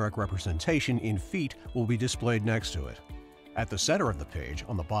the numeric representation in feet will be displayed next to it. At the center of the page,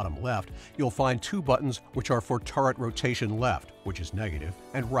 on the bottom left, you'll find two buttons which are for turret rotation left, which is negative,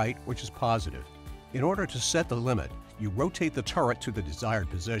 and right, which is positive. In order to set the limit, you rotate the turret to the desired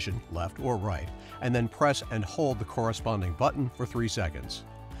position, left or right, and then press and hold the corresponding button for 3 seconds.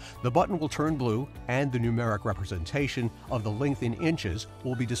 The button will turn blue and the numeric representation of the length in inches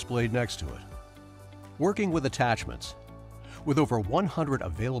will be displayed next to it. Working with attachments. With over 100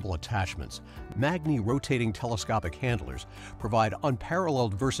 available attachments, Magni rotating telescopic handlers provide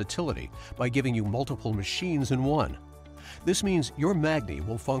unparalleled versatility by giving you multiple machines in one. This means your Magni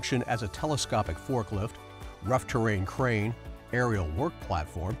will function as a telescopic forklift, rough terrain crane, aerial work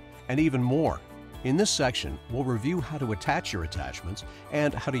platform, and even more. In this section, we'll review how to attach your attachments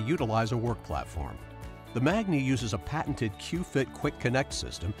and how to utilize a work platform. The Magni uses a patented Q-Fit Quick Connect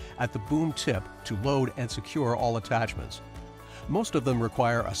system at the boom tip to load and secure all attachments. Most of them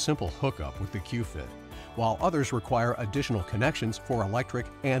require a simple hookup with the Q-Fit, while others require additional connections for electric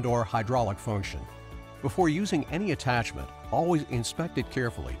and/or hydraulic function. Before using any attachment, always inspect it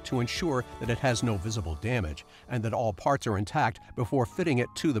carefully to ensure that it has no visible damage and that all parts are intact before fitting it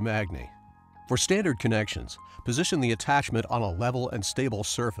to the Magni. For standard connections, position the attachment on a level and stable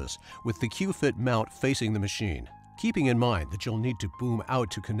surface with the Q-Fit mount facing the machine. Keeping in mind that you'll need to boom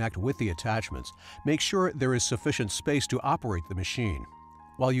out to connect with the attachments, make sure there is sufficient space to operate the machine.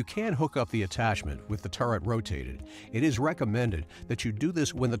 While you can hook up the attachment with the turret rotated, it is recommended that you do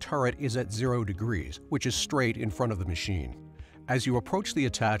this when the turret is at 0 degrees, which is straight in front of the machine. As you approach the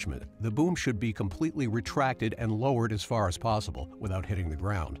attachment, the boom should be completely retracted and lowered as far as possible without hitting the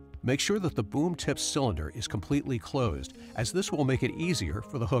ground. Make sure that the boom tip cylinder is completely closed, as this will make it easier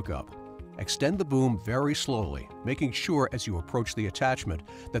for the hookup. Extend the boom very slowly, making sure as you approach the attachment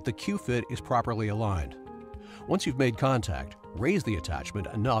that the Q-Fit is properly aligned. Once you've made contact, raise the attachment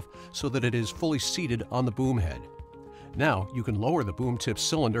enough so that it is fully seated on the boom head. Now you can lower the boom tip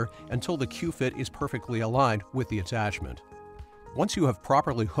cylinder until the Q-Fit is perfectly aligned with the attachment. Once you have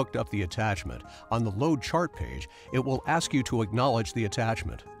properly hooked up the attachment, on the load chart page, it will ask you to acknowledge the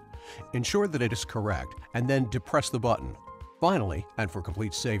attachment. Ensure that it is correct and then depress the button. Finally, and for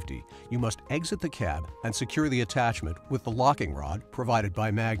complete safety, you must exit the cab and secure the attachment with the locking rod provided by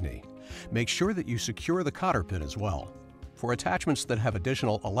Magni. Make sure that you secure the cotter pin as well. For attachments that have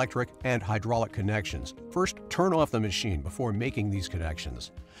additional electric and hydraulic connections, first turn off the machine before making these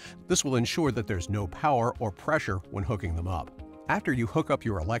connections. This will ensure that there's no power or pressure when hooking them up. After you hook up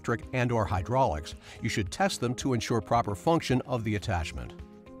your electric and/or hydraulics, you should test them to ensure proper function of the attachment.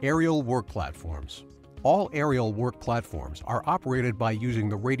 Aerial work platforms. All aerial work platforms are operated by using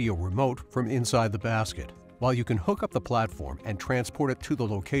the radio remote from inside the basket. While you can hook up the platform and transport it to the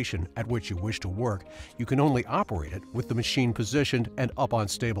location at which you wish to work, you can only operate it with the machine positioned and up on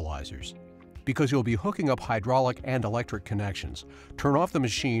stabilizers. Because you'll be hooking up hydraulic and electric connections, turn off the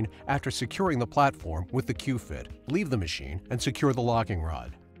machine after securing the platform with the Q-Fit, leave the machine, and secure the locking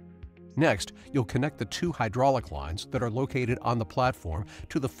rod. Next, you'll connect the two hydraulic lines that are located on the platform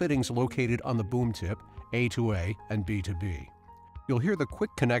to the fittings located on the boom tip, A to A and B to B. You'll hear the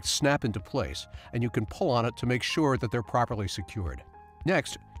quick connect snap into place, and you can pull on it to make sure that they're properly secured.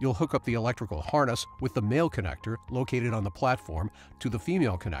 Next, you'll hook up the electrical harness with the male connector located on the platform to the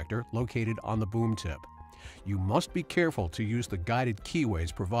female connector located on the boom tip. You must be careful to use the guided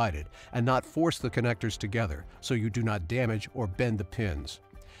keyways provided and not force the connectors together so you do not damage or bend the pins.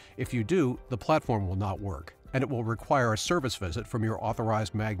 If you do, the platform will not work, and it will require a service visit from your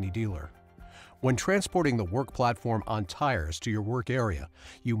authorized Magni dealer. When transporting the work platform on tires to your work area,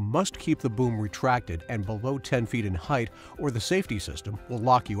 you must keep the boom retracted and below 10 feet in height, or the safety system will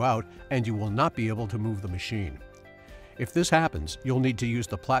lock you out and you will not be able to move the machine. If this happens, you'll need to use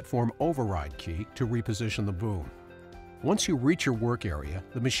the platform override key to reposition the boom. Once you reach your work area,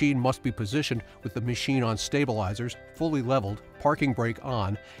 the machine must be positioned with the machine on stabilizers, fully leveled, parking brake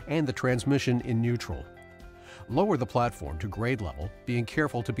on, and the transmission in neutral. Lower the platform to grade level, being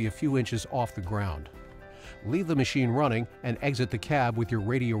careful to be a few inches off the ground. Leave the machine running and exit the cab with your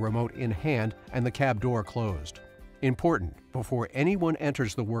radio remote in hand and the cab door closed. Important, before anyone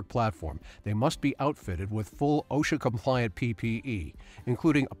enters the work platform, they must be outfitted with full OSHA-compliant PPE,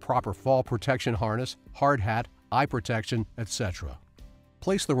 including a proper fall protection harness, hard hat, eye protection, etc.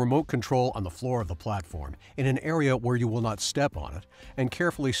 Place the remote control on the floor of the platform in an area where you will not step on it, and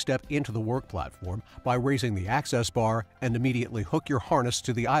carefully step into the work platform by raising the access bar and immediately hook your harness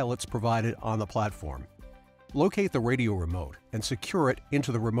to the eyelets provided on the platform. Locate the radio remote and secure it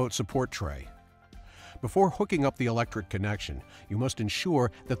into the remote support tray. Before hooking up the electric connection, you must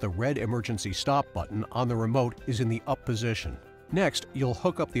ensure that the red emergency stop button on the remote is in the up position. Next, you'll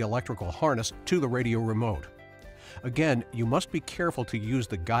hook up the electrical harness to the radio remote. Again, you must be careful to use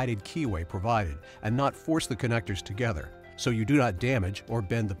the guided keyway provided and not force the connectors together, so you do not damage or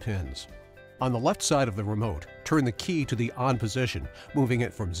bend the pins. On the left side of the remote, turn the key to the on position, moving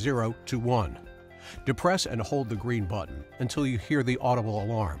it from 0 to 1. Depress and hold the green button until you hear the audible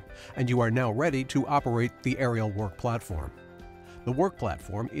alarm, and you are now ready to operate the aerial work platform. The work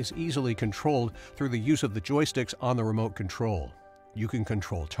platform is easily controlled through the use of the joysticks on the remote control. You can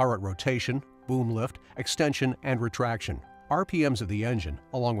control turret rotation, boom lift, extension, and retraction, RPMs of the engine,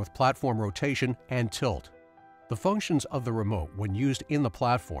 along with platform rotation and tilt. The functions of the remote when used in the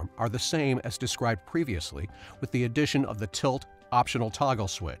platform are the same as described previously, with the addition of the tilt optional toggle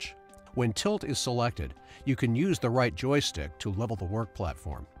switch. When tilt is selected, you can use the right joystick to level the work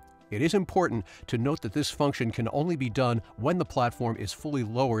platform. It is important to note that this function can only be done when the platform is fully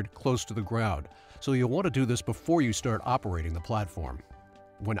lowered close to the ground, so you'll want to do this before you start operating the platform.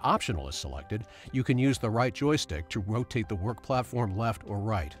 When optional is selected, you can use the right joystick to rotate the work platform left or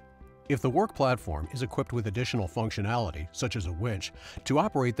right. If the work platform is equipped with additional functionality, such as a winch, to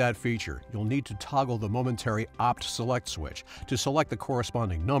operate that feature, you'll need to toggle the momentary Opt Select switch to select the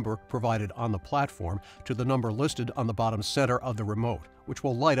corresponding number provided on the platform to the number listed on the bottom center of the remote, which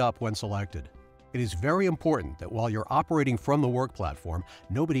will light up when selected. It is very important that while you're operating from the work platform,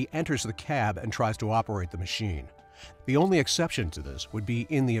 nobody enters the cab and tries to operate the machine. The only exception to this would be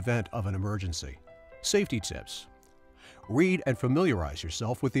in the event of an emergency. Safety tips. Read and familiarize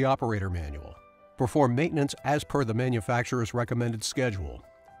yourself with the operator manual. Perform maintenance as per the manufacturer's recommended schedule.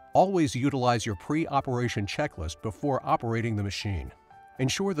 Always utilize your pre-operation checklist before operating the machine.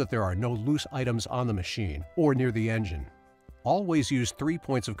 Ensure that there are no loose items on the machine or near the engine. Always use 3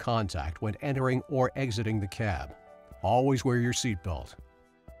 points of contact when entering or exiting the cab. Always wear your seatbelt.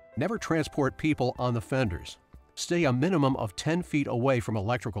 Never transport people on the fenders. Stay a minimum of 10 feet away from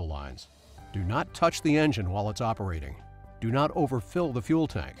electrical lines. Do not touch the engine while it's operating. Do not overfill the fuel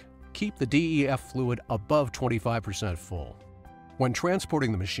tank. Keep the DEF fluid above 25% full. When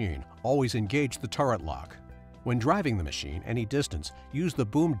transporting the machine, always engage the turret lock. When driving the machine any distance, use the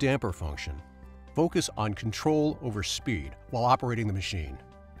boom damper function. Focus on control over speed while operating the machine.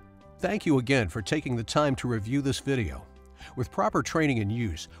 Thank you again for taking the time to review this video. With proper training and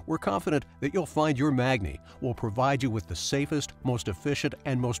use, we're confident that you'll find your Magni will provide you with the safest, most efficient,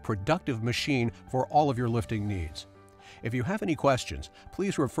 and most productive machine for all of your lifting needs. If you have any questions,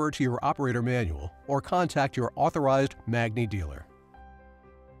 please refer to your operator manual or contact your authorized Magni dealer.